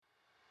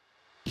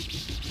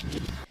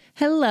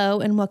Hello,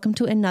 and welcome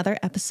to another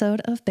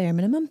episode of Bare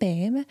Minimum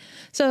Babe.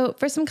 So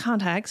for some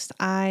context,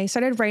 I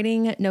started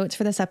writing notes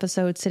for this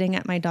episode sitting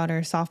at my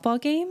daughter's softball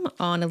game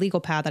on a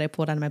legal pad that I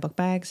pulled out of my book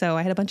bag. So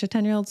I had a bunch of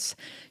 10-year-olds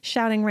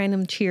shouting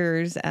random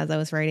cheers as I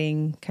was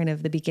writing kind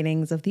of the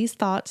beginnings of these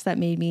thoughts that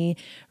made me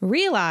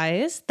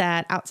realize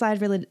that outside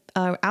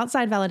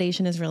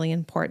validation is really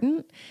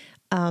important,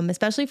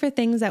 especially for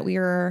things that we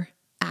are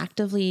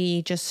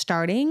actively just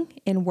starting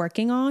and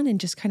working on and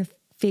just kind of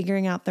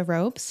figuring out the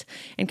ropes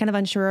and kind of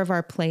unsure of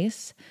our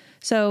place.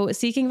 So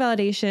seeking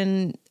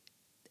validation,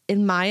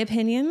 in my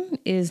opinion,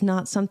 is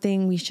not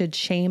something we should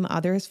shame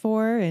others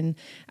for. And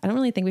I don't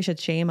really think we should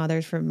shame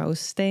others for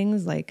most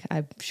things. Like,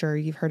 I'm sure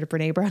you've heard of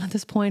Brene Brown at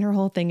this point. Her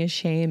whole thing is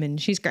shame, and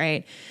she's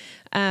great.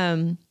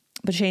 But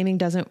shaming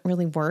doesn't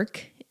really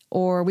work,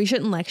 or we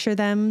shouldn't lecture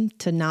them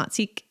to not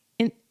seek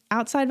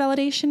outside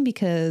validation,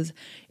 because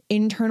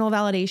internal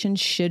validation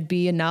should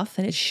be enough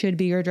and it should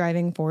be your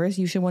driving force.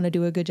 You should want to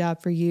do a good job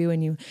for you,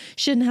 and you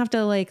shouldn't have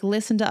to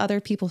listen to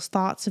other people's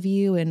thoughts of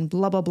you and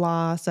blah, blah,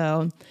 blah.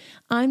 So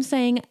I'm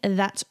saying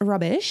that's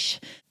rubbish.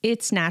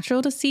 It's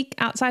natural to seek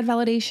outside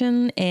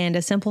validation, and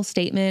a simple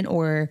statement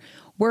or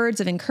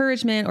words of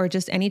encouragement or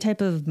just any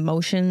type of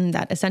motion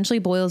that essentially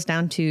boils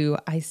down to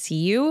 "I see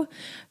you"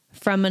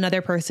 from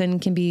another person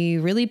can be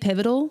really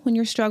pivotal when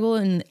you're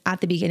struggling,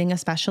 at the beginning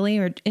especially,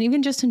 and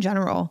even just in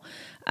general.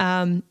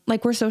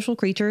 We're social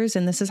creatures,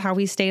 and this is how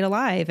we stayed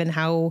alive and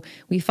how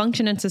we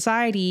function in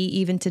society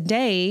even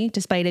today,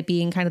 despite it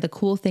being kind of the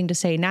cool thing to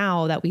say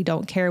now that we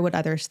don't care what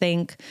others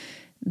think.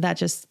 That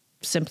just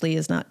simply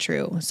is not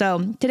true.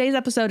 So today's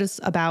episode is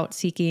about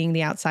seeking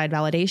the outside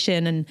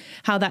validation and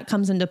how that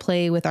comes into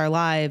play with our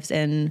lives,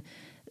 and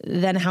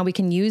then how we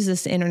can use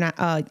this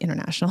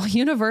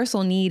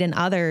universal need in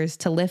others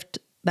to lift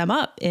them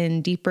up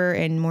in deeper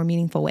and more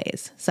meaningful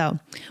ways. So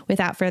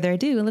without further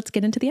ado, let's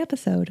get into the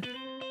episode.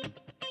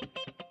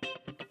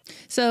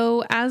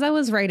 So as I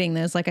was writing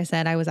this, like I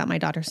said, I was at my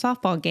daughter's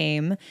softball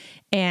game,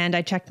 and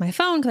I checked my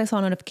phone because I saw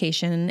a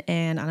notification,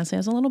 and honestly, I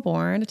was a little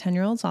bored. A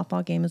 10-year-old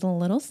softball game is a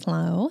little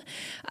slow.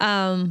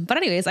 But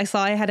anyways, I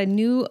saw I had a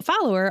new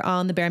follower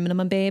on the Bare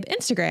Minimum Babe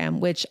Instagram,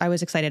 which I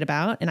was excited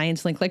about, and I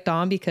instantly clicked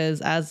on because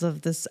as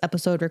of this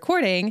episode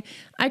recording,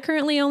 I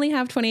currently only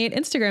have 28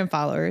 Instagram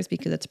followers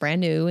because it's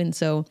brand new. And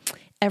so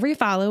every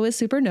follow is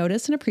super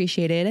noticed and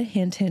appreciated.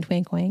 Hint, hint,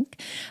 wink, wink.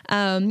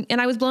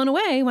 And I was blown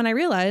away when I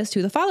realized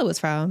who the follow was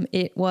from.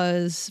 It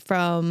was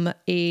from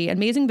an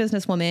amazing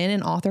businesswoman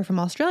and author from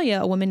Australia,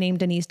 a woman named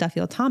Denise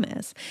Duffield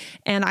Thomas.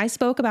 And I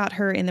spoke about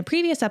her in the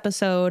previous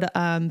episode,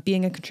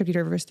 being a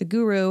contributor versus the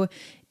guru.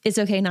 It's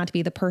okay not to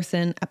be the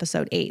person,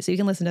 episode 8. So you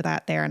can listen to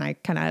that there, and I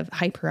kind of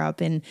hype her up.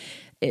 And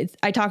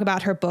I talk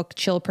about her book,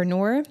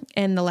 Chillpreneur,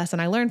 and the lesson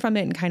I learned from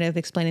it, and kind of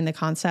explaining the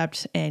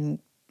concept and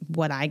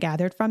what I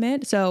gathered from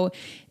it. So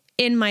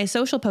in my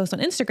social post on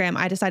Instagram,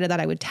 I decided that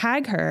I would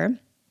tag her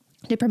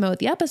to promote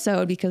the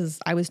episode because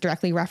I was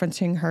directly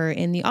referencing her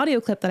in the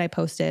audio clip that I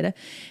posted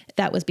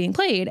that was being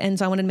played. And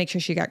so I wanted to make sure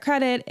she got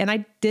credit, and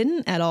I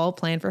didn't at all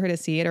plan for her to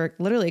see it or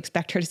literally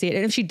expect her to see it.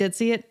 And if she did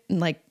see it, and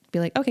be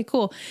like, okay,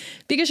 cool,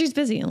 because she's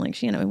busy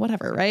and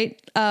whatever. Right.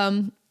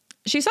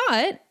 She saw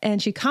it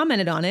and she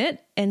commented on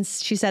it, and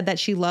she said that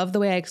she loved the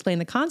way I explained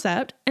the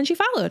concept, and she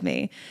followed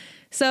me.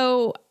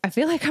 So I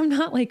feel like I'm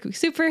not I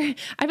feel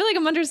like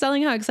I'm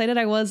underselling how excited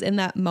I was in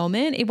that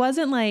moment. It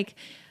wasn't like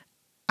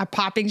a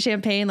popping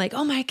champagne,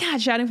 oh my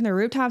God, shouting from the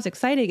rooftops,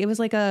 exciting. It was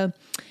like a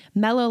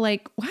mellow,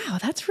 wow,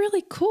 that's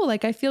really cool.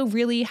 I feel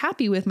really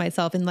happy with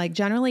myself and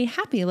generally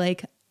happy,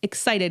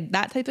 excited,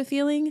 that type of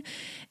feeling.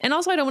 And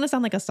also I don't want to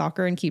sound like a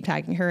stalker and keep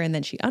tagging her and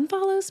then she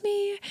unfollows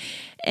me.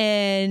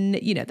 And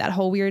that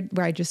whole weird,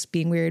 where I just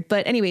being weird.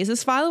 But anyways,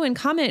 this follow and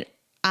comment,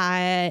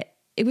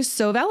 it was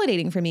so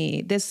validating for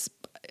me. This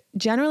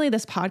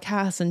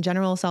podcast and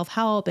general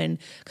self-help and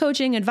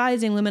coaching,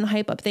 advising, women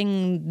hype up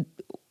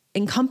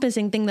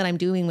encompassing thing that I'm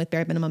doing with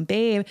Bare Minimum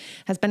Babe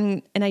has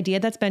been an idea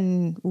that's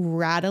been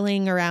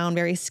rattling around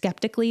very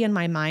skeptically in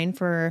my mind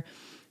for,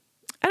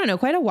 I don't know,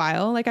 quite a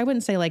while. I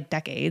wouldn't say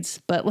decades,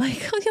 but a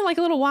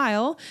little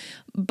while.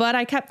 But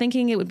I kept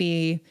thinking it would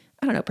be,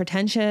 I don't know,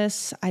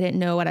 pretentious. I didn't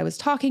know what I was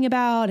talking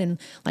about. And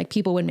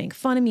people would make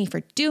fun of me for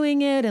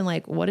doing it. And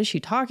what is she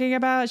talking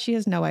about? She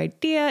has no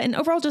idea. And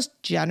overall,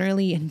 just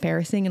generally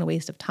embarrassing and a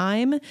waste of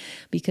time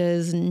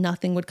because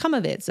nothing would come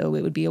of it. So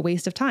it would be a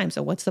waste of time.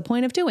 So what's the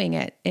point of doing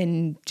it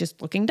and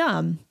just looking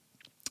dumb?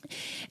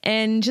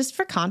 And just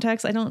for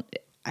context,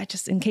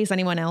 in case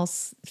anyone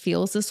else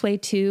feels this way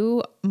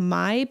too,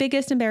 my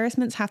biggest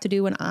embarrassments have to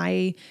do when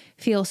I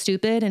feel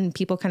stupid and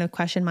people kind of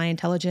question my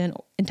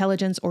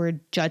intelligence or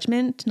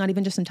judgment, not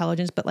even just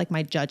intelligence, but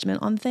my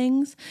judgment on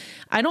things.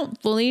 I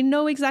don't fully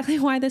know exactly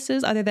why this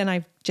is, other than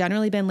I've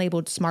generally been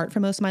labeled smart for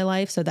most of my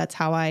life. So that's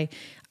how I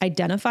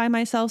identify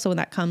myself. So when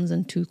that comes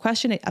into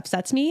question, it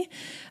upsets me.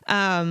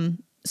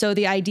 So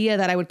the idea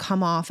that I would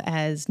come off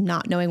as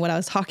not knowing what I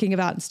was talking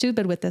about and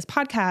stupid with this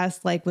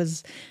podcast,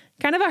 was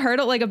kind of a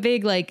hurdle, like a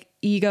big like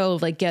ego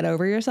of like get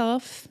over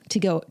yourself to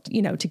go,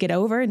 to get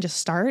over and just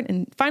start.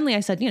 And finally I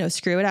said,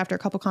 screw it after a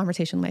couple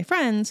conversations with my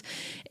friends.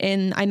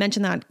 And I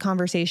mentioned that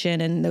conversation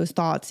and those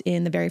thoughts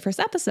in the very first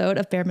episode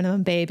of Bare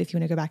Minimum Babe, if you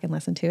want to go back and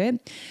listen to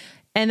it.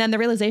 And then the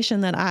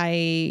realization that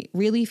I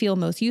really feel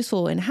most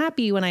useful and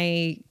happy when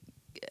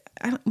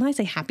when I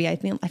say happy, I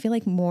feel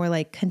like more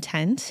like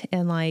content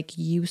and like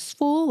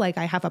useful, like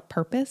I have a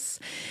purpose.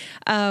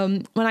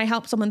 When I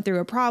help someone through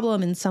a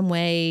problem in some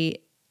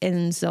way.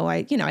 And so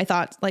I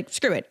thought like,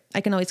 screw it.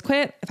 I can always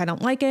quit. If I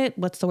don't like it,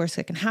 what's the worst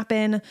that can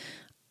happen?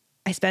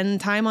 I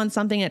spend time on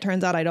something. It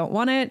turns out I don't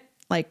want it.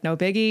 Like no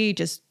biggie,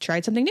 just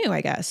tried something new,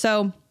 I guess.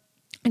 So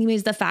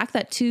anyways, the fact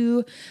that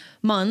 2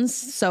 months,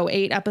 so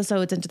 8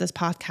 episodes into this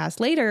podcast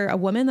later, a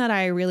woman that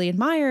I really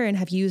admire and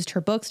have used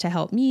her books to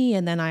help me,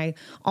 and then I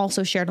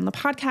also shared on the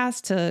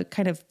podcast to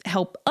kind of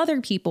help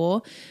other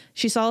people,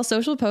 she saw a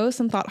social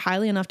post and thought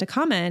highly enough to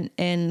comment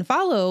and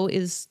follow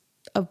is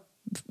a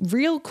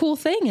real cool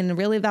thing and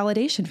really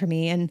validation for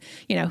me. And,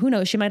 who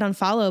knows, she might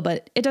unfollow,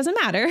 but it doesn't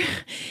matter.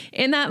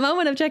 In that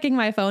moment of checking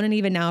my phone and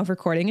even now of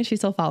recording, she's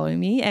still following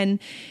me. And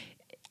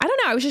I don't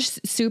know. I was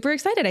just super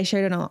excited. I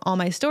shared it on all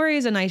my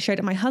stories and I shared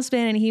it with my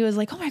husband and he was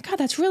like, oh my God,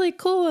 that's really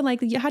cool. And like,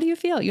 how do you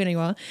feel?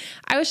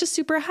 I was just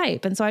super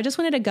hype. And so I just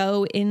wanted to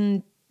go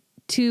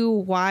into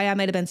why I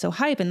might've been so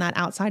hype and that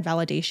outside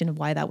validation of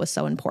why that was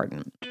so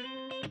important.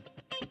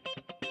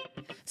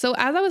 So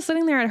as I was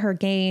sitting there at her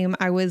game,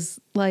 I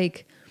was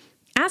like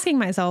asking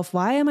myself,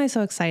 why am I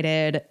so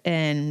excited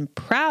and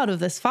proud of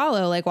this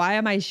follow? Like, why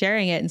am I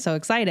sharing it and so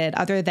excited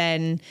other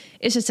than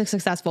it's just a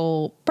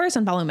successful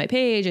person following my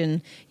page?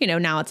 And,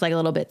 now it's like a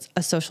little bit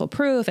a social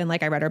proof and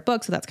like I read her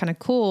book. So that's kind of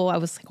cool. I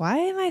was like, why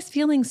am I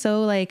feeling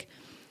so like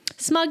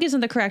smug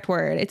isn't the correct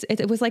word.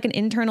 It was like an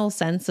internal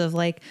sense of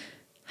like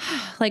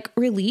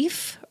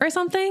relief or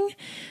something.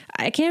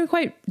 I can't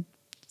quite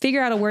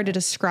figure out a word to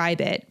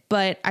describe it,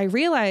 but I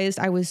realized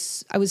I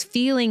was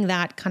feeling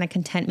that kind of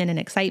contentment and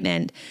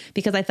excitement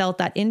because I felt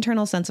that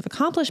internal sense of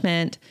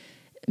accomplishment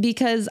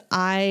because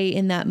I,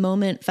 in that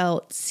moment,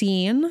 felt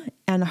seen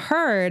and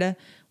heard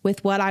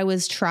with what I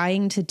was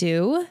trying to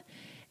do.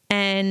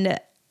 And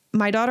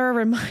my daughter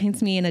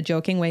reminds me in a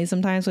joking way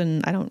sometimes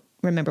when I don't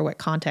remember what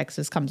context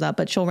this comes up,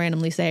 but she'll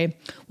randomly say,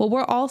 well,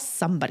 we're all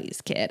somebody's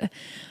kid.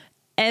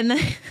 And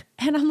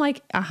I'm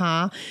like,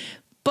 uh-huh.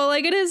 But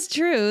like, it is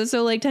true.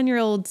 So like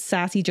 10-year-old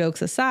sassy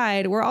jokes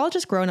aside, we're all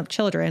just grown up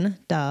children.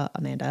 Duh,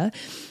 Amanda.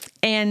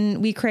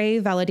 And we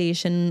crave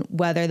validation,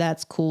 whether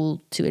that's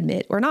cool to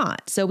admit or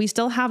not. So we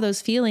still have those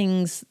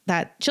feelings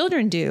that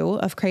children do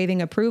of craving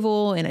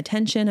approval and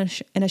attention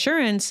and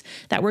assurance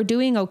that we're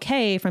doing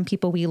okay from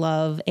people we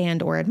love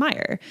and or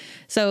admire.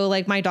 So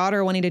like my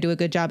daughter wanting to do a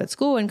good job at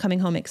school and coming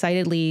home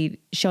excitedly,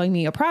 showing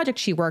me a project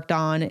she worked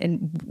on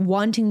and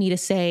wanting me to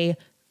say,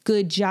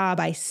 good job,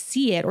 I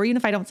see it. Or even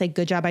if I don't say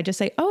good job, I just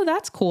say, oh,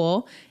 that's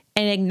cool.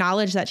 And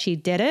acknowledge that she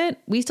did it.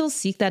 We still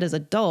seek that as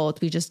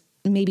adults. We just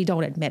maybe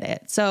don't admit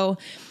it. So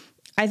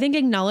I think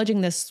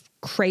acknowledging this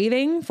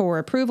craving for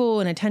approval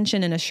and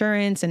attention and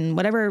assurance and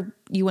whatever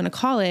you want to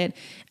call it,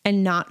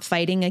 and not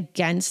fighting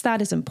against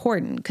that is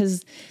important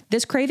because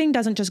this craving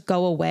doesn't just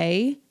go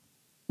away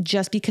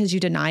just because you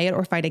deny it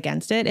or fight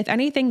against it. If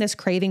anything, this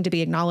craving to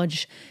be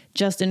acknowledged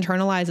just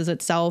internalizes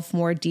itself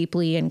more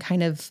deeply and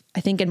kind of,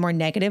 I think, in more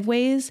negative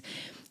ways.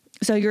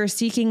 So you're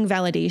seeking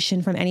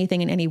validation from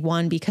anything and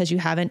anyone because you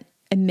haven't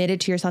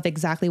admitted to yourself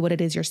exactly what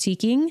it is you're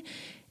seeking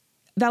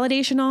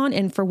validation on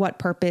and for what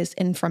purpose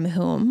and from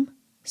whom.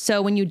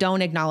 So when you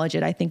don't acknowledge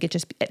it, I think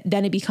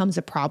then it becomes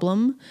a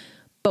problem.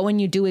 But when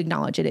you do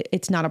acknowledge it,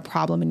 it's not a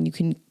problem and you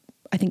can,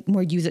 I think,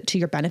 more use it to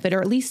your benefit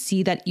or at least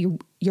see that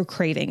you're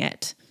craving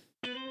it.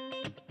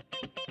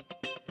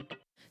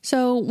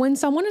 So when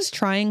someone is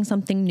trying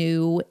something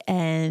new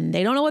and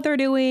they don't know what they're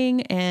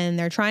doing and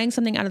they're trying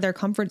something out of their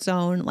comfort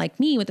zone,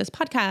 like me with this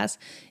podcast,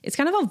 it's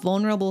kind of a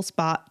vulnerable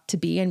spot to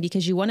be in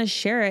because you want to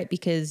share it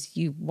because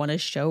you want to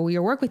show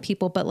your work with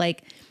people, but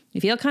like you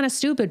feel kind of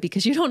stupid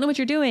because you don't know what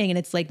you're doing. And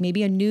it's like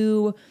maybe a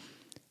new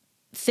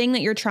thing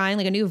that you're trying,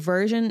 like a new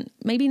version,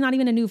 maybe not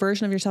even a new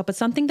version of yourself, but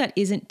something that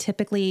isn't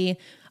typically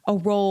a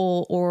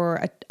role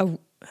or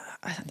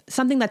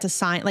something that's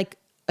assigned, like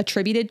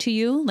attributed to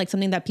you, like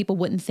something that people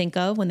wouldn't think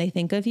of when they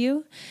think of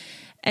you.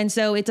 And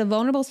so it's a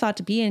vulnerable spot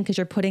to be in because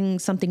you're putting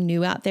something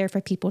new out there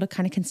for people to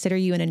kind of consider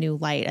you in a new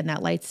light. And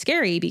that light's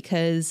scary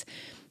because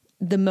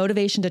the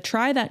motivation to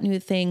try that new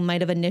thing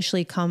might have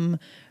initially come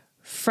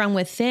from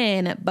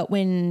within, but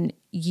when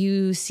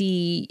you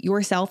see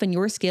yourself and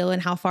your skill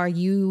and how far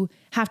you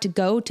have to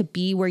go to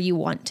be where you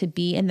want to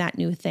be in that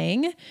new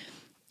thing,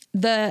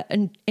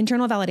 the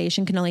internal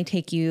validation can only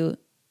take you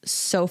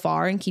so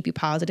far and keep you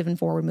positive and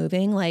forward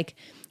moving. Like,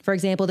 for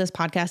example, this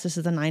podcast, this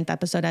is the 9th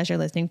episode as you're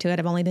listening to it.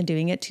 I've only been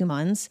doing it 2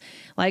 months.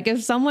 Like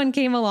if someone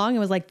came along and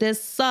was like,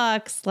 this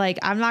sucks, like,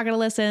 I'm not going to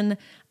listen.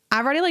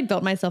 I've already like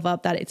built myself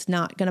up that it's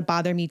not going to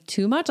bother me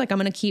too much. Like I'm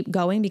going to keep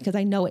going because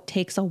I know it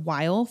takes a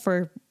while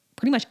for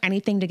pretty much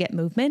anything to get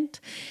movement,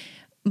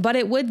 but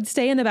it would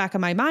stay in the back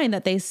of my mind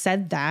that they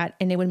said that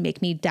and it would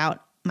make me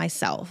doubt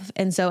myself.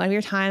 And so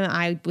every time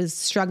I was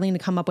struggling to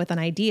come up with an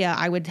idea,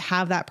 I would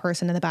have that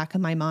person in the back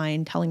of my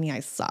mind telling me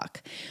I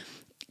suck.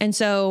 And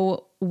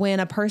so when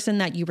a person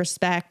that you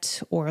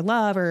respect or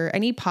love or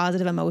any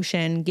positive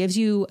emotion gives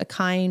you a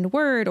kind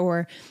word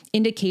or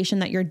indication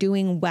that you're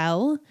doing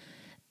well,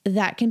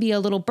 that can be a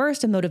little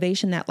burst of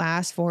motivation that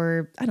lasts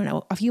for, I don't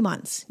know, a few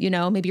months.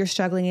 Maybe you're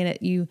struggling in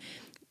it. You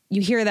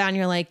hear that and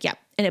you're like, yep.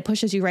 And it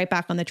pushes you right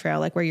back on the trail,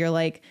 like where you're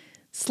like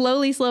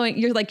slowly slowing,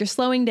 you're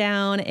slowing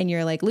down and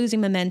you're like losing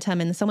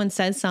momentum, and someone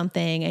says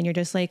something and you're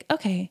just like,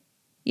 okay,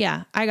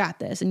 yeah, I got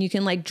this. And you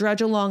can like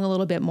drudge along a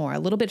little bit more, a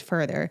little bit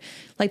further.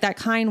 Like that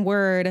kind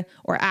word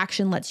or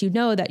action lets you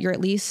know that you're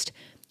at least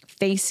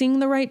facing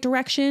the right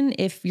direction.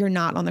 If you're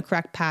not on the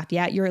correct path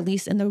yet, you're at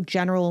least in the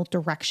general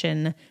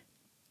direction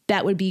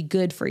that would be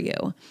good for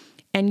you.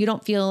 And you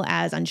don't feel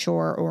as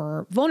unsure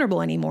or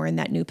vulnerable anymore in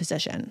that new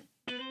position.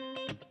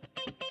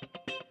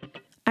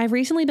 I've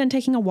recently been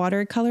taking a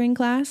watercoloring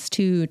class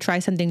to try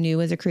something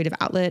new as a creative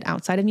outlet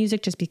outside of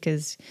music, just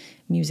because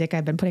music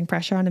I've been putting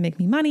pressure on to make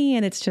me money.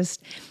 And it's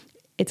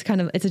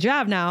a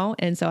job now.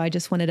 And so I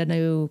just wanted a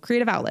new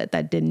creative outlet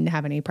that didn't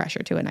have any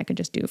pressure to it and I could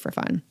just do for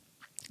fun.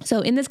 So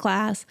in this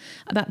class,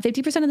 about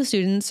 50% of the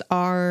students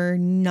are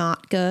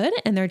not good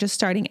and they're just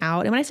starting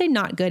out. And when I say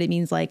not good, it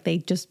means like they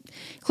just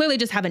clearly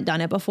just haven't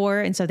done it before.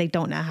 And so they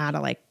don't know how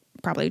to like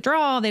properly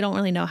draw. They don't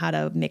really know how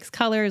to mix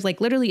colors, like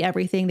literally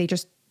everything. They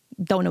just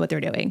don't know what they're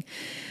doing.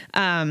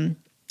 And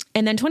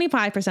then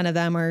 25% of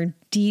them are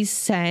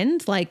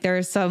decent. Like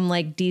there's some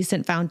like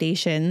decent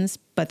foundations,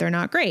 but they're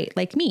not great,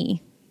 like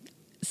me.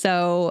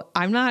 So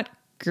I'm not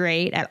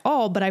great at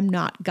all, but I'm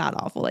not god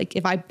awful. Like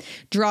if I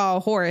draw a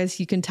horse,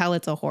 you can tell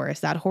it's a horse.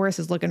 That horse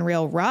is looking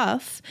real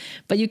rough,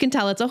 but you can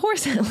tell it's a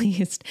horse at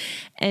least.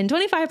 And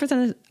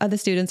 25% of the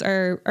students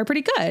are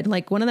pretty good.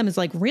 Like one of them is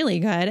like really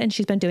good and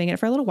she's been doing it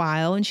for a little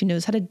while and she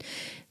knows how to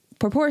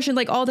proportion,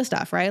 like all the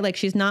stuff, right? Like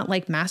she's not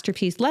like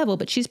masterpiece level,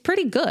 but she's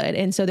pretty good.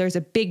 And so there's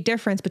a big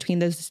difference between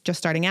those just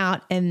starting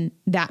out and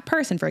that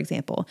person, for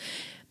example.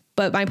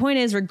 But my point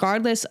is,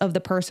 regardless of the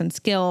person's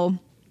skill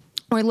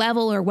or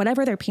level or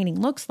whatever their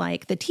painting looks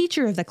like, the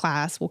teacher of the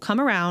class will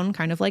come around,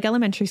 kind of like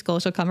elementary school.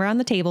 She'll come around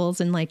the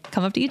tables and like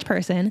come up to each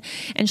person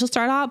and she'll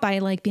start out by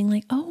like being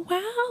like, oh,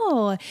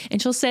 wow.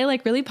 And she'll say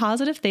like really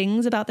positive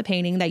things about the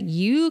painting that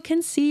you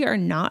can see are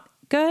not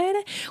good,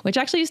 which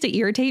actually used to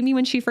irritate me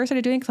when she first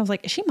started doing it, because I was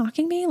like, is she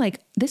mocking me?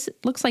 Like, this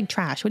looks like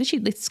trash.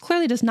 This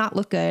clearly does not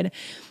look good.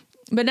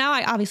 But now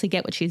I obviously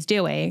get what she's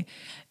doing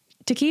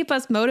to keep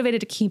us motivated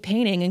to keep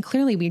painting. And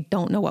clearly we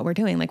don't know what we're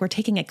doing. Like we're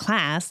taking a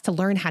class to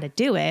learn how to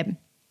do it.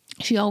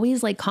 She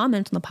always like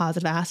comments on the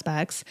positive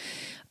aspects,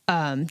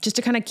 just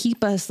to kind of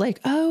keep us like,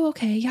 oh,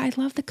 okay. Yeah. I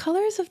love the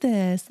colors of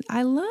this.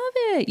 I love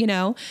it,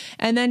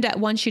 and then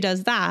once she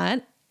does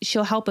that,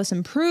 she'll help us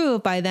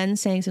improve by then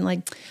saying something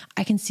like,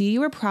 I can see you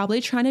were probably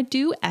trying to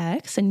do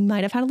X and you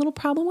might have had a little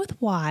problem with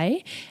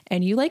Y,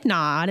 and you like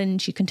nod, and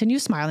she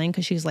continues smiling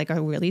because she's like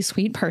a really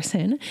sweet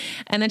person.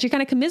 And then she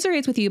kind of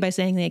commiserates with you by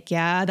saying like,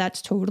 yeah,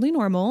 that's totally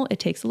normal. It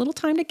takes a little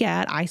time to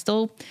get. I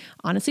still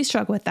honestly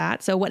struggle with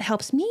that. So what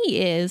helps me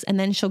is, and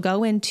then she'll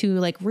go into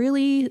like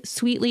really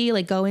sweetly,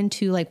 like go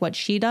into like what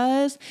she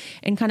does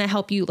and kind of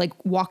help you like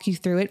walk you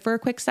through it for a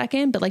quick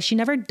second. But like she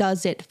never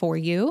does it for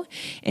you.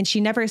 And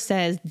she never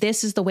says,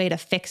 this is the way to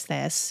fix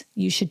this.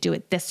 You should do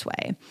it this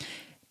way.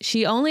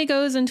 She only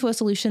goes into a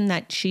solution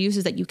that she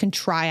uses that you can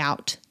try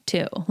out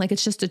too. Like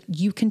it's just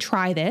you can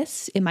try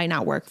this. It might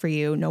not work for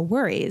you. No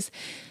worries.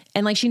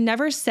 And like she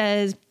never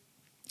says,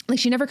 like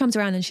she never comes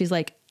around and she's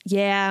like,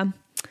 yeah,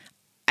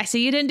 I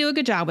see you didn't do a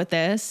good job with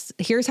this.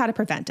 Here's how to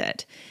prevent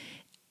it.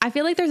 I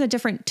feel like there's a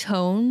different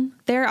tone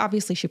there.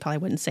 Obviously, she probably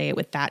wouldn't say it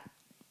with that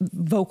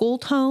vocal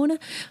tone,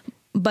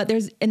 but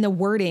there's in the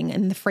wording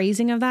and the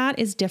phrasing of that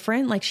is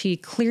different. Like she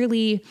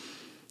clearly,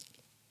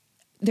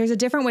 there's a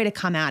different way to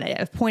come at it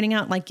of pointing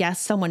out like,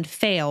 yes, someone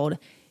failed.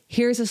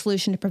 Here's a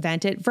solution to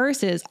prevent it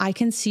versus I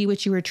can see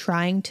what you were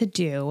trying to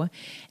do.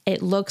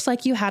 It looks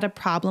like you had a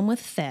problem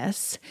with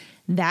this.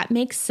 That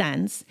makes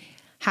sense.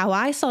 How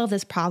I solve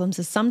this problem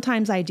is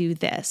sometimes I do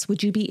this.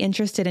 Would you be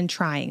interested in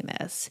trying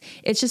this?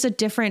 It's just a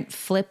different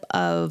flip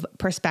of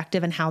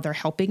perspective and how they're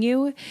helping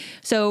you.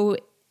 So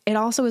it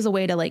also is a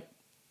way to like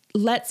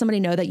let somebody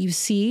know that you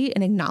see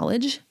and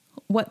acknowledge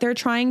what they're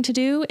trying to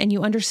do. And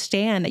you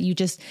understand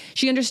that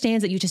she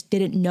understands that you just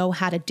didn't know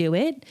how to do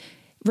it.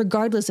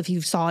 Regardless if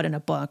you saw it in a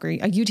book or a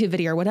YouTube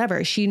video or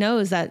whatever, she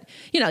knows that,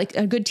 like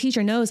a good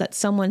teacher knows that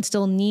someone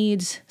still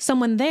needs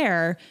someone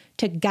there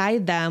to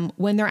guide them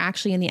when they're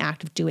actually in the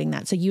act of doing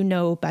that.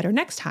 So better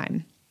next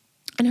time.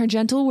 And her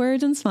gentle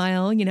words and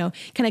smile,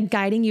 kind of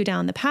guiding you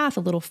down the path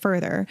a little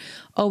further,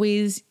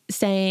 always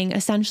saying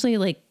essentially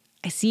like,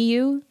 I see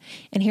you,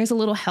 and here's a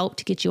little help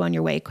to get you on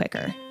your way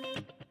quicker.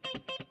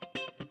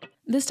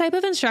 This type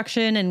of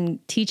instruction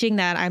and teaching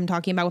that I'm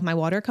talking about with my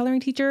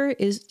watercoloring teacher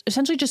is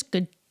essentially just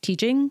good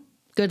teaching,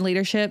 good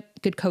leadership,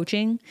 good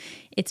coaching.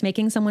 It's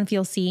making someone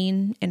feel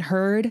seen and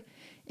heard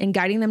and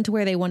guiding them to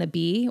where they want to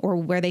be or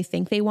where they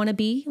think they want to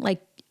be.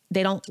 Like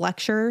they don't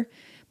lecture,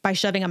 by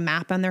shoving a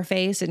map on their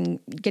face and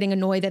getting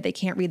annoyed that they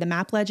can't read the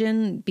map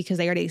legend because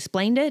they already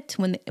explained it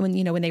when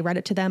they read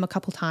it to them a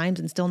couple times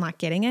and still not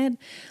getting it.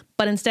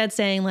 But instead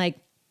saying like,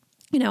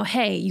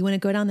 hey, you want to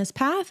go down this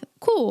path?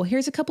 Cool.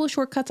 Here's a couple of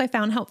shortcuts I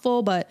found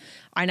helpful, but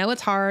I know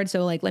it's hard.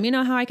 So like, let me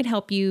know how I can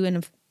help you.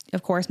 And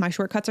of course, my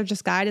shortcuts are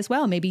just guide as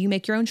well. Maybe you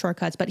make your own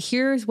shortcuts, but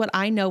here's what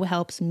I know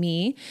helps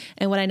me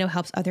and what I know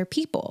helps other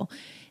people.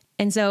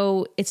 And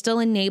so it still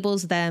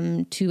enables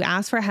them to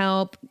ask for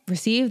help,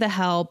 receive the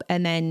help,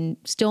 and then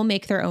still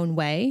make their own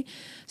way.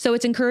 So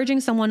it's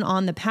encouraging someone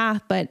on the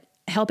path, but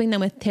helping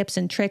them with tips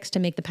and tricks to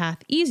make the path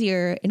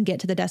easier and get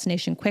to the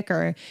destination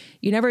quicker.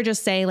 You never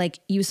just say like,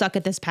 you suck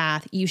at this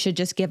path, you should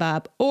just give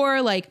up.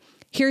 Or like,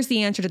 here's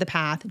the answer to the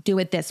path, do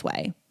it this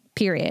way,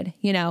 period.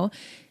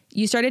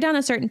 You started down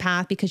a certain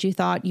path because you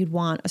thought you'd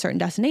want a certain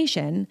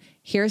destination.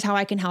 Here's how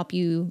I can help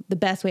you the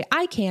best way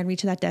I can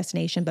reach that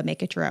destination, but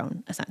make it your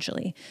own,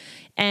 essentially.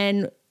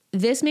 And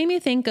this made me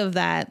think of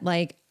that.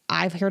 Like,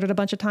 I've heard it a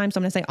bunch of times. So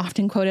I'm going to say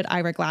often quoted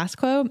Ira Glass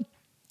quote.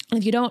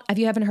 If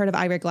you haven't heard of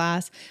Ira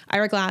Glass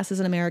is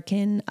an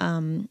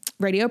American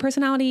radio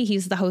personality.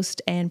 He's the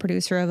host and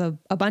producer of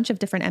a bunch of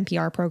different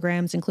NPR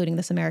programs, including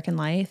This American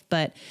Life.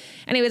 But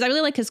anyways, I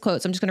really like his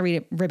quotes. I'm just going to read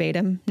it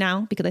verbatim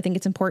now because I think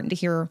it's important to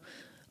hear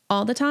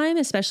all the time,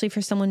 especially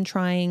for someone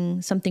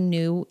trying something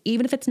new,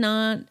 even if it's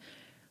not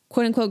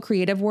quote unquote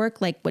creative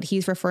work, like what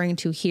he's referring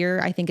to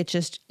here. I think it's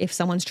just, if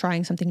someone's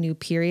trying something new,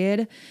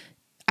 period,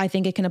 I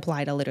think it can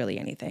apply to literally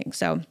anything.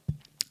 So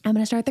I'm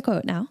going to start the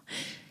quote now.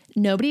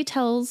 Nobody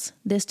tells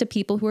this to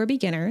people who are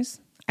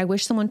beginners. I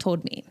wish someone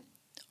told me.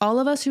 All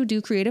of us who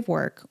do creative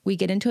work, we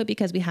get into it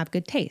because we have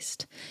good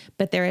taste,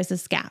 but there is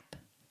this gap.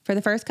 For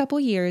the first couple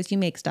of years you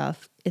make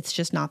stuff, it's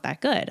just not that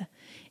good.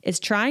 It's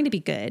trying to be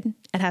good.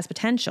 It has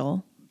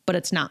potential, but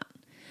it's not.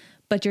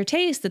 But your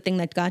taste, the thing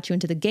that got you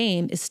into the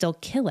game, is still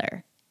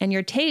killer. And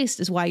your taste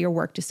is why your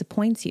work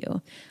disappoints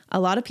you. A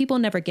lot of people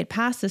never get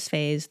past this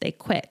phase. They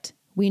quit.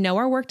 We know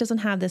our work doesn't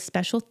have this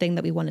special thing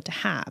that we want it to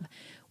have.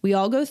 We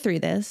all go through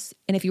this.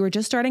 And if you were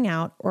just starting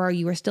out or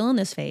you are still in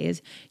this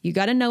phase, you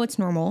got to know it's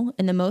normal.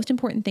 And the most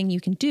important thing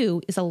you can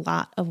do is a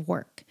lot of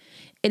work.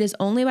 It is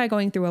only by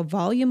going through a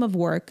volume of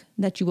work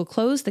that you will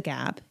close the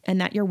gap and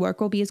that your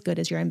work will be as good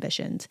as your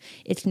ambitions.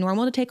 It's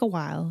normal to take a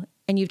while,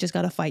 and you've just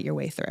got to fight your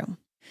way through.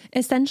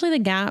 Essentially, the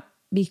gap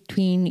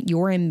between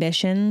your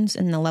ambitions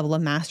and the level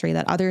of mastery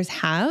that others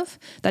have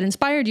that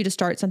inspired you to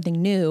start something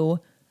new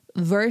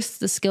versus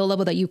the skill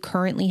level that you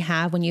currently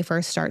have when you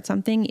first start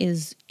something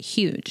is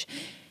huge.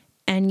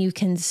 And you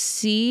can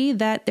see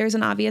that there's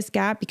an obvious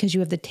gap because you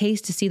have the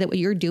taste to see that what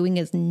you're doing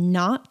is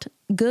not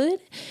good.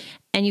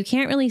 And you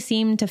can't really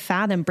seem to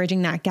fathom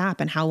bridging that gap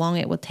and how long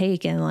it will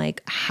take and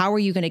like, how are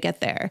you going to get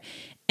there?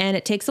 And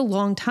it takes a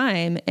long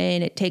time,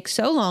 and it takes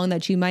so long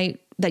that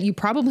you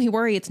probably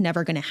worry it's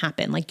never going to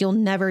happen. Like, you'll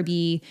never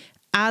be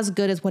as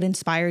good as what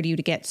inspired you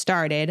to get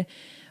started.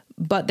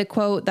 But the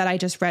quote that I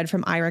just read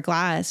from Ira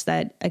Glass,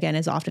 that again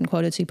is often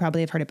quoted, so you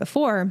probably have heard it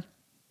before,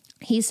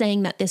 he's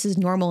saying that this is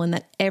normal and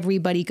that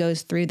everybody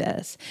goes through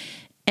this.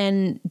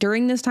 And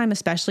during this time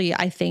especially,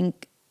 I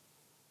think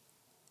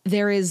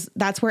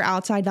that's where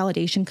outside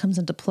validation comes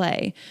into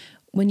play.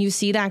 When you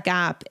see that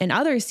gap and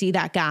others see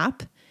that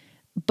gap,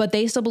 but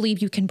they still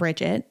believe you can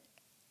bridge it.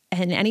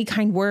 And any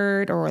kind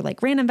word or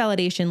like random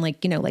validation,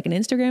 like an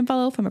Instagram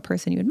follow from a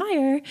person you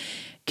admire,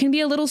 can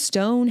be a little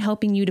stone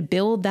helping you to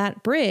build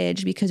that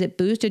bridge because it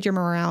boosted your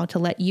morale to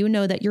let you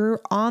know that you're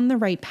on the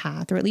right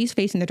path, or at least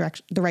facing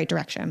the right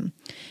direction.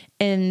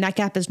 And that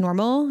gap is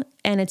normal,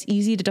 and it's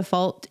easy to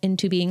default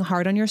into being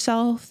hard on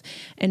yourself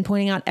and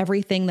pointing out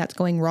everything that's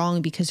going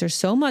wrong because there's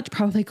so much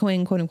probably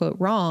going quote unquote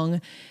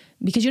wrong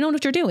because you don't know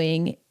what you're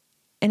doing.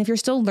 And if you're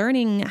still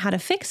learning how to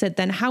fix it,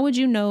 then how would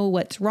you know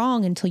what's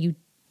wrong until you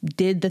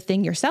did the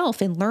thing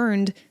yourself and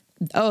learned,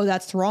 oh,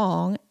 that's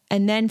wrong.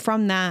 And then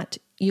from that,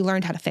 you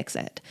learned how to fix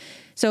it.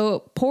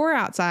 So poor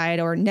outside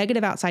or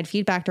negative outside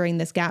feedback during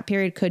this gap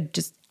period could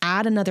just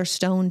add another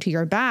stone to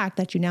your back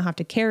that you now have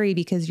to carry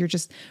because you're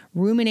just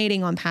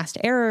ruminating on past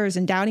errors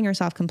and doubting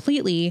yourself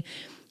completely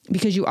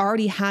because you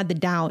already had the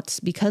doubts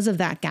because of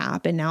that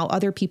gap. And now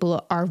other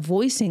people are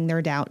voicing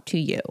their doubt to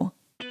you.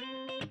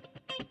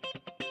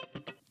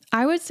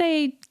 I would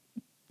say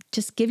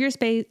just give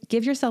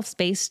yourself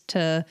space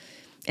to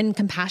and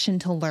compassion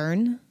to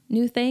learn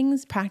new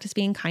things, practice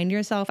being kind to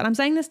yourself. And I'm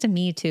saying this to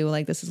me too.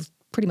 Like, this is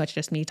pretty much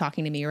just me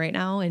talking to me right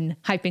now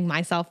and hyping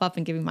myself up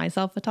and giving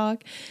myself a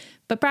talk.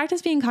 But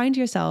practice being kind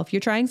to yourself. You're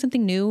trying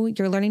something new.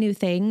 You're learning new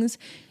things.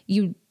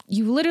 You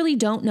literally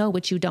don't know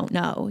what you don't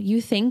know.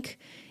 You think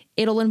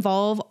it'll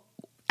involve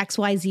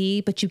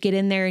XYZ, but you get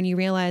in there and you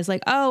realize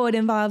like, oh, it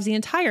involves the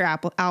entire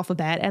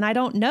alphabet. And I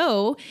don't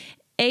know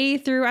A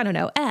through, I don't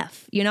know,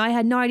 F. I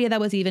had no idea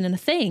that was even a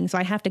thing. So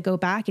I have to go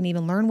back and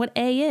even learn what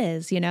A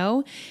is,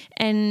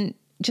 and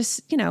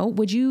just,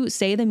 would you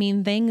say the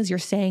mean things you're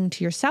saying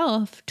to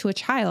yourself to a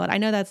child? I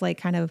know that's like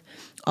kind of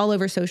all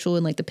over social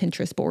and like the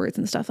Pinterest boards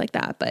and stuff like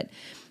that. But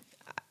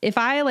if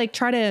I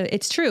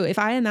it's true. If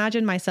I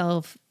imagine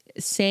myself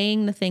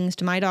saying the things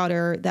to my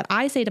daughter that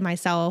I say to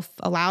myself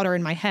aloud or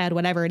in my head,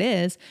 whatever it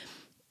is.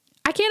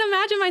 I can't even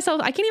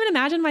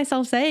imagine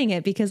myself saying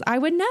it, because I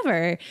would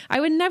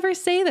never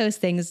say those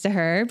things to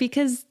her,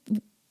 because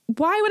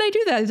why would I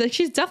do that? Like,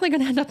 she's definitely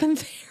going to end up in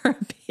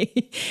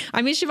therapy.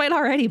 I mean, she might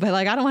already, but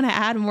like, I don't want to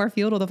add more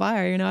fuel to the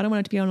fire. You know, I don't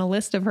want it to be on a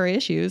list of her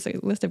issues, a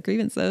list of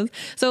grievances.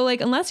 So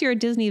like, unless you're a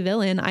Disney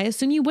villain, I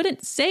assume you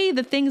wouldn't say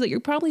the things that you're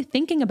probably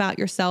thinking about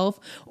yourself,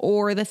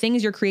 or the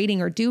things you're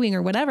creating or doing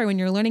or whatever when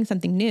you're learning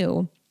something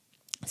new.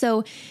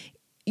 So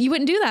you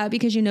wouldn't do that,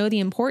 because you know the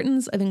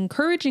importance of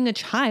encouraging a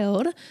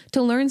child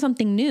to learn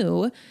something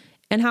new,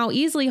 and how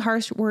easily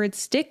harsh words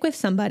stick with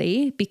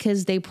somebody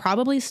because they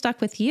probably stuck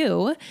with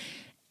you.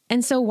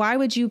 And so why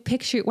would you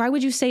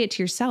say it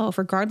to yourself,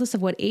 regardless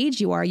of what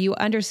age you are? You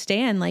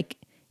understand, like,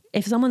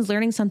 if someone's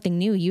learning something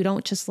new, you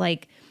don't just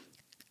like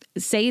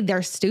say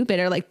they're stupid,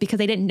 or like because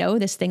they didn't know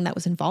this thing that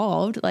was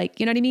involved. Like,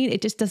 you know what I mean?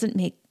 It doesn't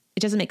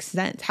make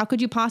sense. How could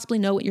you possibly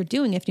know what you're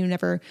doing if you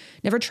never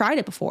tried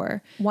it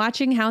before?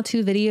 Watching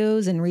how-to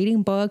videos and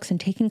reading books and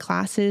taking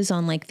classes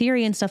on like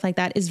theory and stuff like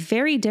that is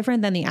very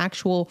different than the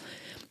actual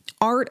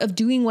art of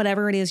doing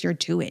whatever it is you're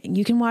doing.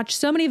 You can watch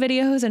so many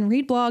videos and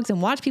read blogs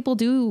and watch people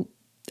do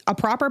a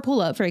proper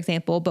pull-up, for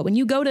example, but when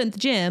you go to the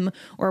gym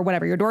or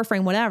whatever, your door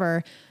frame,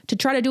 whatever, to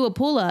try to do a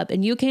pull-up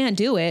and you can't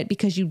do it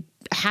because you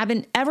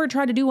haven't ever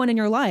tried to do one in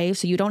your life,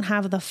 so you don't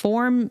have the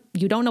form,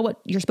 you don't know what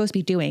you're supposed to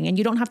be doing, and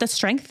you don't have the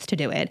strength to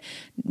do it,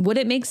 would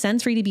it make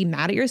sense for you to be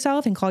mad at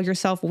yourself and call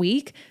yourself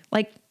weak?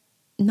 Like,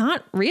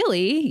 not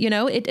really. You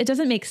know, it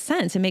doesn't make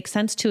sense. It makes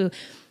sense to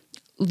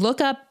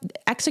look up,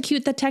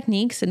 execute the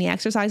techniques and the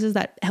exercises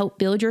that help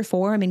build your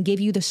form and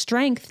give you the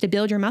strength to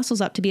build your muscles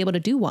up to be able to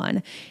do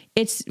one.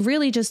 It's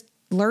really just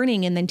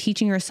learning and then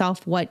teaching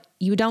yourself what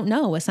you don't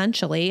know,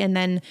 essentially, and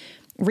then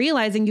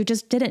realizing you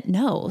just didn't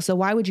know. So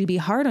why would you be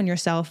hard on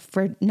yourself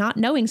for not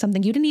knowing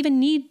something you didn't even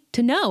need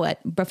to know it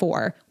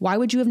before? Why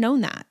would you have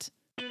known that?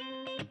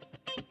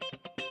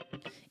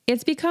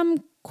 It's become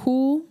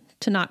cool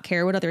to not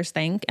care what others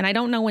think. And I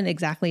don't know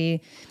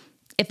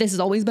if this has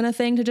always been a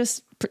thing to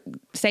just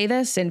say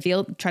this and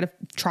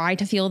try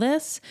to feel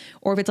this,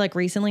 or if it's like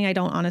recently. I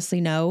don't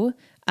honestly know.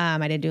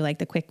 I did do like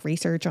the quick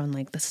research on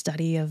like the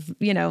study of,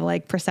 you know,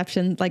 like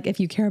perception, like if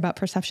you care about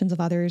perceptions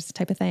of others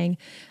type of thing.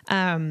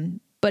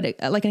 But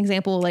like an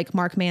example, like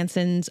Mark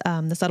Manson's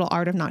The Subtle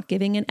Art of Not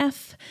Giving an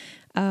F.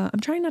 I'm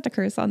trying not to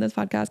curse on this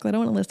podcast because I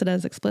don't want to list it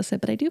as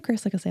explicit, but I do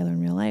curse like a sailor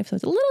in real life, so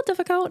it's a little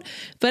difficult.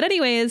 But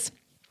anyways,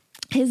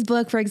 his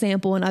book, for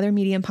example, and other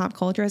media and pop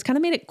culture has kind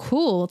of made it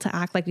cool to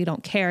act like we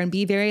don't care and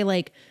be very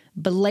like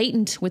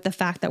blatant with the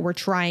fact that we're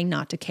trying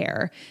not to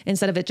care,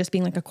 instead of it just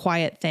being like a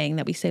quiet thing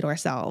that we say to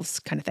ourselves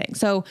kind of thing.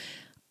 So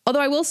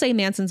although I will say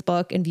Manson's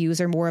book and views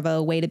are more of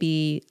a way to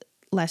be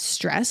less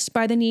stressed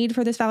by the need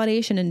for this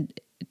validation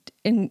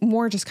and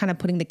more just kind of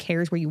putting the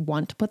cares where you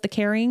want to put the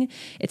caring.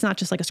 It's not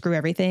just like a screw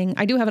everything.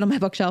 I do have it on my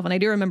bookshelf, and I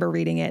do remember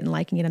reading it and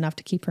liking it enough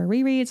to keep her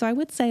reread. So I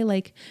would say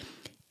like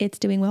it's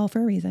doing well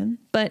for a reason.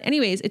 But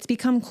anyways, it's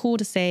become cool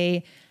to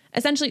say,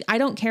 essentially, I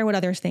don't care what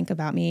others think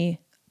about me,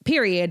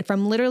 period,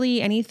 from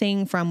literally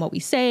anything from what we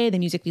say, the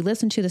music we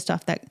listen to, the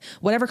stuff that,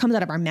 whatever comes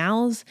out of our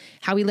mouths,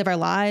 how we live our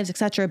lives,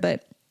 etc.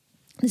 But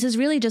this is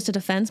really just a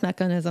defense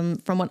mechanism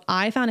from what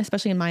I found,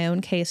 especially in my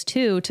own case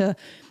too, to,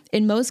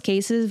 in most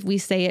cases, we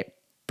say it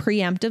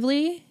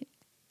preemptively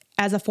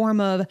as a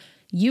form of,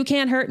 you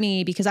can't hurt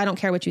me because I don't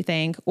care what you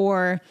think.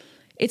 Or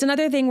it's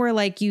another thing where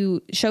like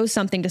you show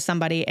something to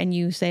somebody and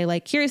you say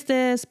like, here's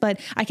this, but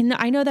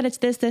I know that it's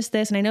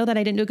this, and I know that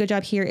I didn't do a good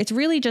job here. It's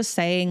really just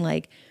saying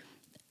like,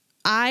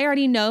 I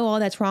already know all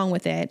that's wrong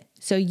with it.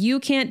 So you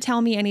can't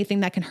tell me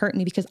anything that can hurt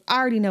me because I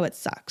already know it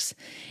sucks.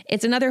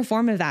 It's another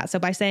form of that. So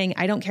by saying,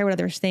 I don't care what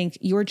others think,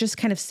 you're just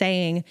kind of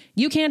saying,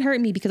 you can't hurt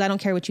me because I don't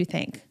care what you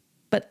think.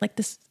 But like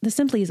this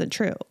simply isn't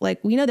true.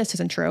 Like, we know this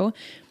isn't true.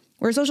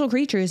 We're social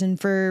creatures, and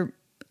for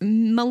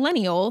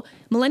millennial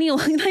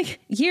like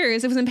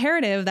years, it was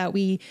imperative that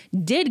we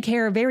did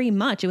care very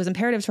much. It was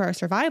imperative to our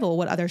survival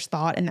what others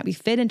thought, and that we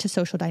fit into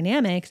social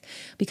dynamics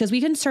because we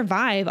can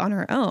survive on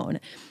our own.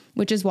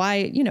 Which is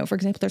why, you know, for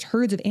example, there's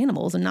herds of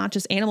animals, and not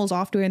just animals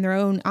off doing their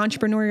own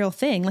entrepreneurial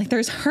thing. Like,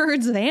 there's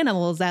herds of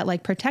animals that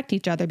like protect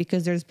each other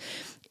because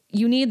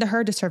you need the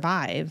herd to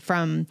survive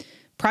from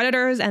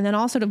predators and then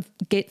also to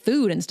get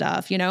food and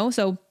stuff, you know?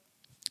 So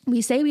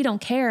we say we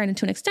don't care, and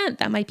to an extent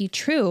that might be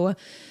true,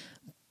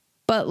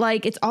 but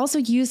like it's also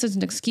used as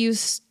an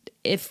excuse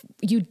if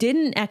you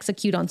didn't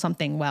execute on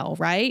something well,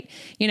 right?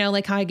 You know,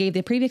 like how I gave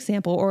the previous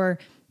example, or,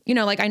 you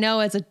know, like I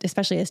know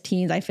especially as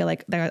teens, I feel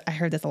like I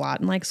heard this a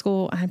lot in like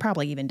school. I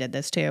probably even did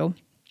this too,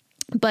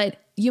 but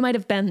you might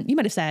have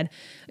said,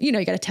 you know,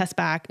 you got a test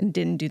back and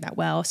didn't do that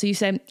well. So you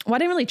said, well, I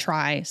didn't really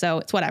try, so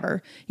it's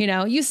whatever. You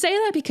know, you say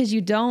that because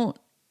you don't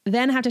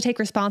then have to take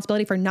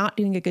responsibility for not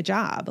doing a good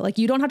job. Like,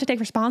 you don't have to take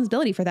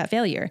responsibility for that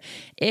failure.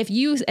 If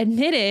you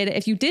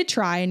did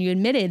try and you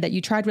admitted that you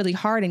tried really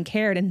hard and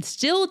cared and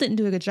still didn't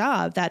do a good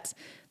job, that's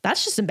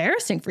just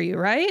embarrassing for you,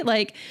 right?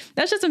 Like,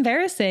 that's just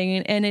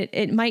embarrassing. And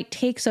it might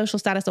take social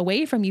status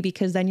away from you,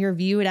 because then you're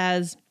viewed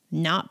as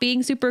not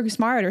being super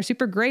smart or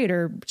super great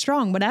or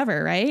strong,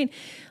 whatever, right?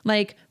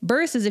 Like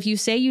versus if you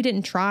say you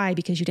didn't try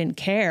because you didn't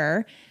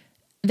care,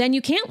 then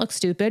you can't look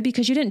stupid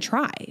because you didn't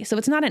try. So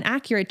it's not an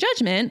accurate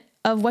judgment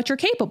of what you're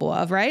capable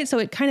of, right? So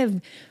it kind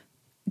of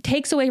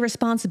takes away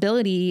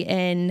responsibility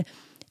and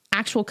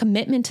actual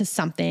commitment to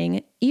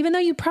something, even though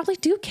you probably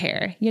do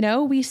care. You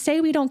know, we say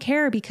we don't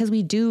care because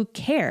we do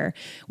care.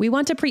 We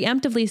want to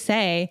preemptively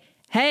say,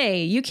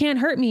 hey, you can't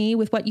hurt me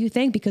with what you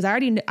think because I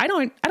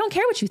don't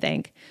care what you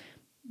think.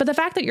 But the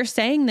fact that you're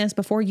saying this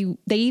before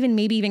they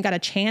even got a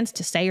chance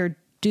to say or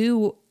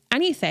do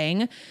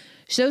anything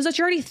shows that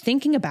you're already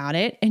thinking about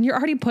it and you're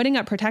already putting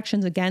up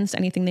protections against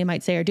anything they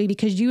might say or do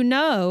because you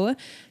know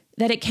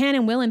that it can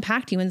and will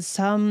impact you in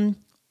some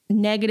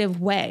negative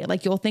way.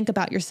 Like you'll think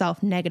about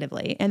yourself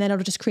negatively and then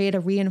it'll just create a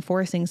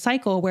reinforcing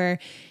cycle where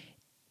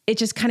it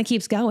just kind of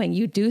keeps going.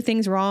 You do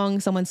things wrong.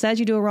 Someone says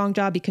you do a wrong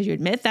job because you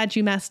admit that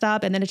you messed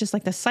up. And then it's just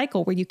like the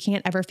cycle where you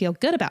can't ever feel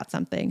good about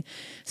something.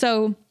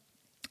 So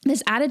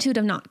this attitude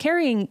of not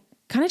caring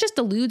kind of just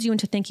deludes you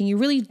into thinking you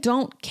really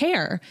don't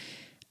care.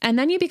 And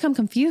then you become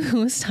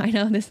confused. I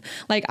know this,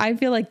 like, I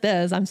feel like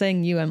this, I'm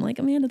saying you, I'm like,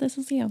 Amanda, this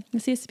is you.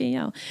 This used to be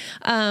you.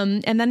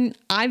 And then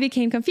I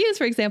became confused,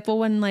 for example,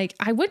 when like,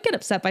 I would get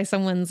upset by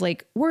someone's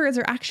like words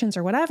or actions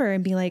or whatever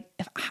and be like,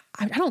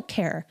 I don't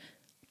care.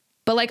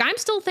 But like, I'm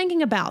still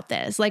thinking about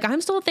this. Like,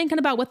 I'm still thinking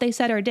about what they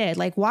said or did.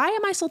 Like, why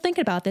am I still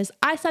thinking about this?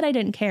 I said I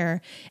didn't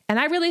care. And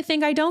I really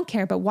think I don't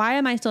care, but why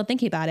am I still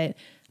thinking about it?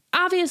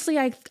 Obviously,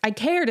 I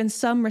cared in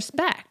some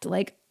respect.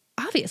 Like,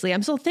 obviously,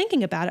 I'm still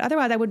thinking about it.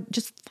 Otherwise, I would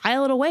just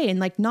file it away and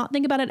like not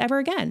think about it ever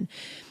again.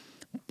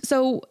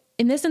 So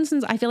in this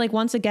instance, I feel like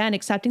once again,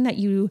 accepting that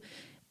you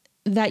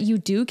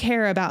do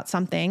care about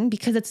something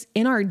because it's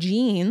in our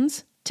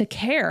genes to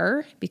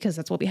care because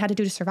that's what we had to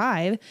do to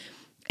survive,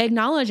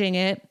 acknowledging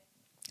it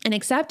and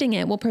accepting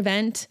it will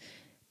prevent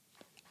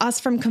us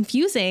from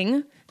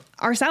confusing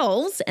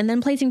ourselves and then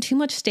placing too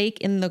much stake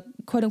in the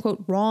quote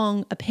unquote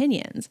wrong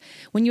opinions.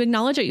 When you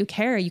acknowledge that you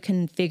care, you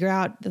can figure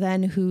out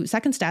then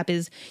second step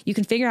is you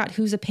can figure out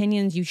whose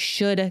opinions you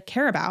should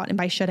care about. And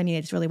by should, I mean,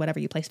 it's really whatever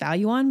you place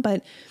value on.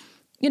 But,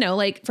 you know,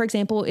 like, for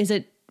example,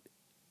 do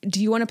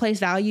you want to place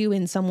value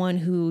in someone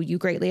who you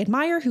greatly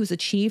admire, who's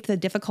achieved the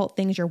difficult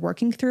things you're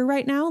working through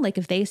right now? Like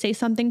if they say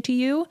something to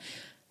you,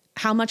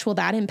 how much will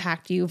that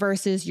impact you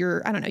versus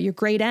your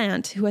great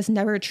aunt who has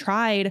never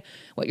tried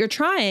what you're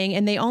trying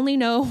and they only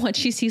know what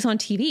she sees on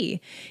TV,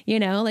 you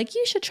know, like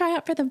you should try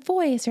out for The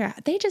Voice or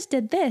they just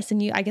did this.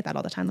 And I get that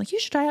all the time. Like you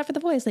should try out for The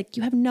Voice. Like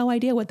you have no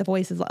idea what The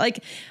Voice is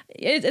like.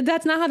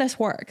 That's not how this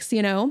works,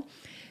 you know?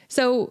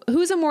 So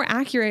who's a more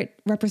accurate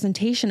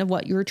representation of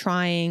what you're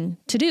trying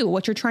to do,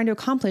 what you're trying to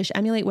accomplish,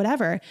 emulate,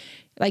 whatever?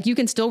 Like you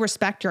can still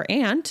respect your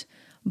aunt,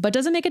 but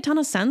does it make a ton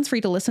of sense for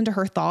you to listen to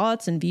her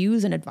thoughts and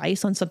views and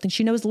advice on something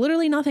she knows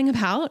literally nothing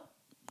about?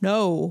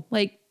 No,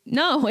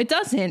 it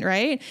doesn't,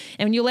 right?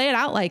 And when you lay it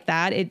out like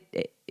that,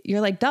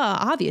 you're like, duh,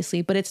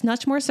 obviously, but it's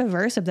much more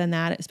subversive than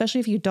that, especially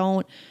if you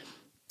don't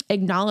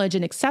acknowledge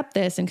and accept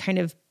this and kind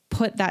of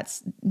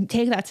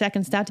take that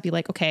second step to be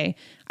like, okay,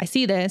 I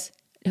see this.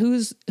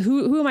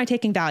 Who am I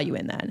taking value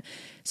in then?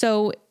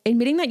 So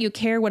admitting that you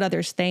care what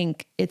others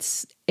think,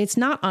 it's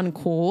not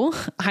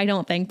uncool, I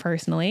don't think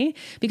personally,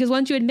 because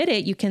once you admit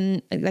it, you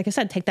can, like I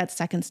said, take that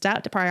second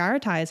step to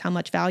prioritize how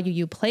much value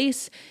you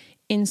place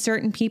in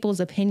certain people's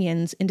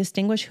opinions and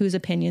distinguish whose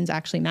opinions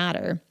actually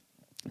matter.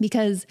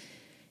 Because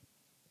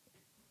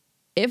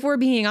if we're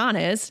being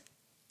honest,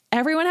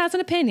 everyone has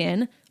an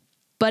opinion,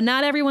 but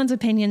not everyone's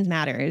opinion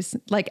matters.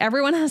 Like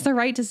everyone has the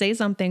right to say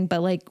something,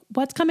 but like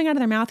what's coming out of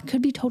their mouth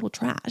could be total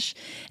trash.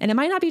 And it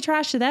might not be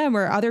trash to them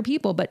or other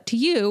people, but to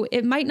you,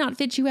 it might not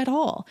fit you at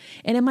all.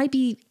 And it might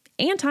be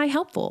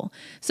anti-helpful.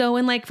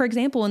 So for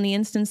example, in the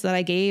instance that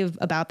I gave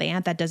about the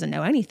aunt that doesn't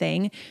know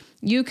anything,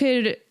 you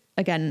could,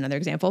 again, another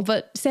example,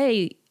 but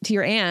say to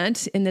your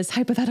aunt in this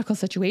hypothetical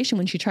situation,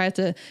 when she tries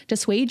to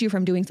dissuade you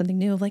from doing something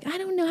new, like, I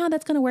don't know how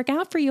that's going to work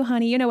out for you,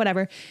 honey, you know,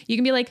 whatever. You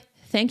can be like,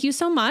 thank you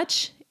so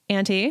much,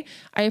 Auntie,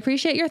 I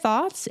appreciate your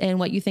thoughts and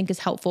what you think is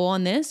helpful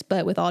on this,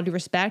 but with all due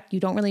respect, you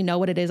don't really know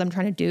what it is I'm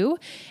trying to do.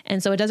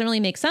 And so it doesn't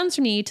really make sense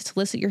for me to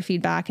solicit your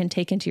feedback and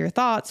take into your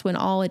thoughts when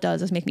all it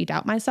does is make me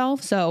doubt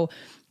myself. So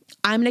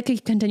I'm going to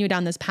continue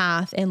down this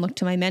path and look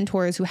to my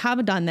mentors who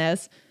have done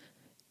this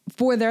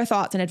for their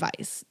thoughts and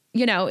advice.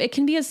 You know, it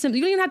can be as simple.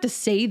 You don't even have to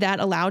say that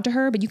aloud to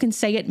her, but you can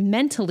say it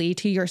mentally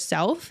to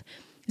yourself.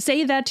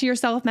 Say that to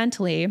yourself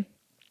mentally.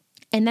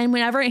 And then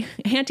whenever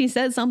Auntie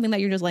says something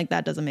that you're just like,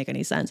 that doesn't make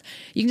any sense,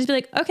 you can just be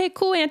like, okay,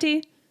 cool,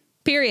 Auntie,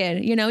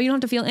 period. You know, you don't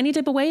have to feel any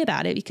type of way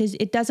about it because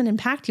it doesn't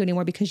impact you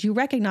anymore because you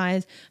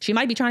recognize she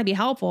might be trying to be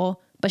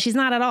helpful, but she's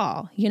not at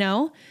all, you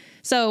know?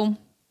 So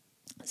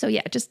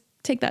yeah, just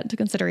take that into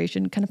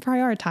consideration, kind of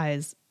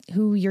prioritize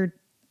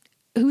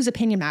whose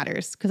opinion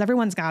matters because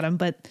everyone's got them,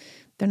 but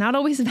they're not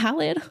always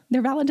valid.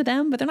 They're valid to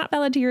them, but they're not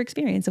valid to your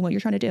experience and what you're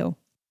trying to do.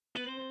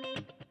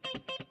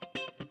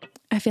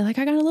 I feel like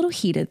I got a little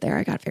heated there.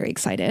 I got very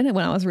excited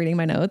when I was reading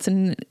my notes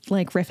and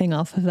like riffing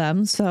off of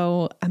them.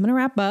 So I'm going to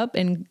wrap up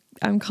and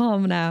I'm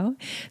calm now.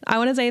 I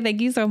want to say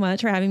thank you so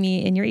much for having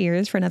me in your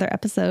ears for another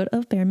episode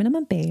of Bare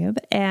Minimum Babe.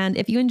 And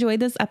if you enjoyed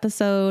this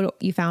episode,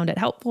 you found it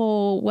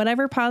helpful,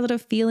 whatever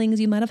positive feelings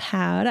you might have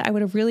had, I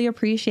would have really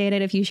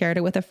appreciated if you shared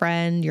it with a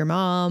friend, your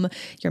mom,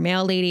 your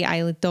mail lady.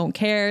 I don't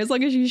care as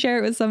long as you share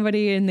it with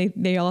somebody and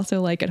they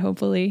also like it,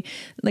 hopefully.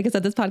 Like I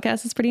said, this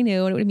podcast is pretty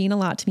new and it would mean a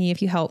lot to me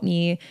if you help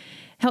me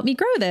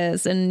grow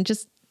this and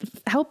just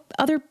help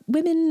other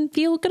women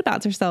feel good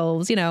about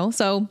themselves,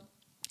 So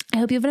I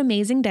hope you have an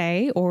amazing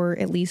day, or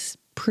at least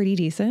pretty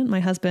decent.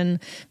 My husband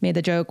made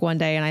the joke one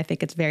day and I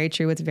think it's very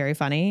true. It's very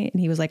funny. And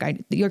he was like,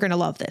 you're going to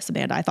love this,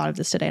 Amanda. I thought of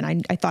this today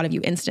and I thought of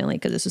you instantly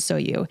because this is so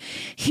you.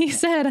 He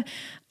said,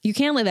 you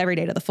can't live every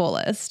day to the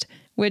fullest,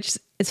 which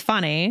is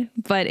funny,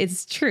 but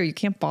it's true. You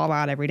can't ball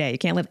out every day. You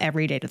can't live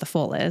every day to the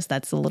fullest.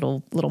 That's a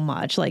little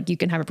much. Like you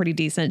can have a pretty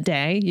decent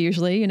day.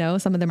 Usually,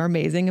 some of them are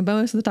amazing and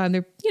most of the time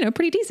they're,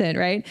 pretty decent.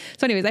 Right.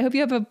 So anyways, I hope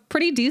you have a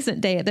pretty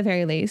decent day at the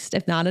very least,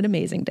 if not an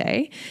amazing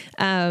day.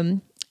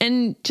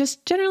 And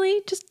just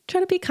generally just try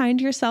to be kind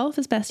to yourself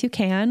as best you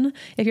can.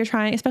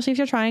 Especially if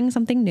you're trying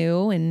something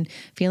new and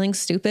feeling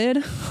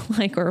stupid,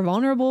 or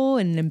vulnerable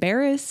and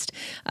embarrassed.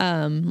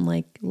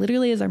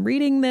 Literally as I'm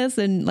reading this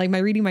and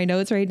reading my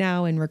notes right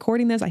now and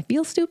recording this, I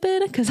feel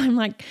stupid because I'm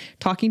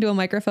talking to a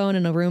microphone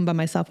in a room by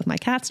myself with my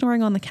cat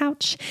snoring on the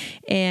couch.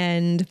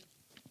 And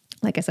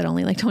like I said,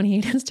 only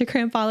 28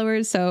 Instagram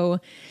followers. So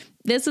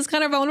this is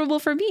kind of vulnerable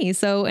for me.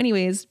 So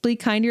anyways, be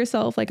kind to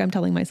yourself. I'm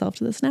telling myself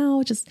to this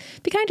now, just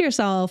be kind to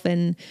yourself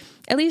and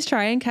at least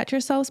try and catch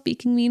yourself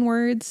speaking mean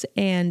words.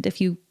 And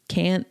if you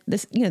can't, the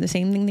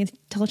same thing they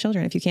tell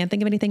children, if you can't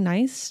think of anything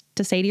nice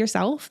to say to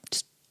yourself,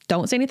 just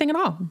don't say anything at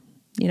all.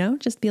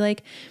 Just be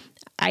like,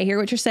 I hear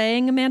what you're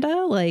saying,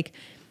 Amanda.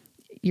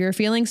 You're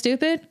feeling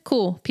stupid.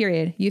 Cool.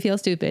 Period. You feel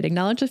stupid.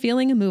 Acknowledge the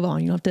feeling and move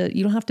on. You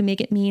don't have to make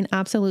it mean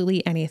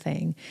absolutely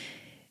anything.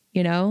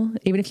 Even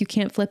if you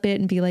can't flip it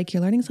and be like,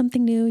 you're learning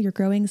something new, you're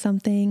growing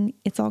something,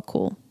 it's all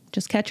cool.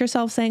 Just catch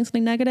yourself saying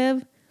something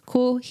negative.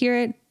 Cool. Hear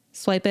it,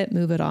 swipe it,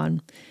 move it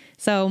on.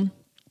 So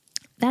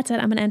that's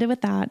it. I'm going to end it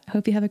with that.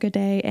 Hope you have a good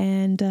day.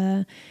 And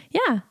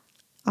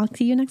I'll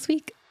see you next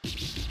week.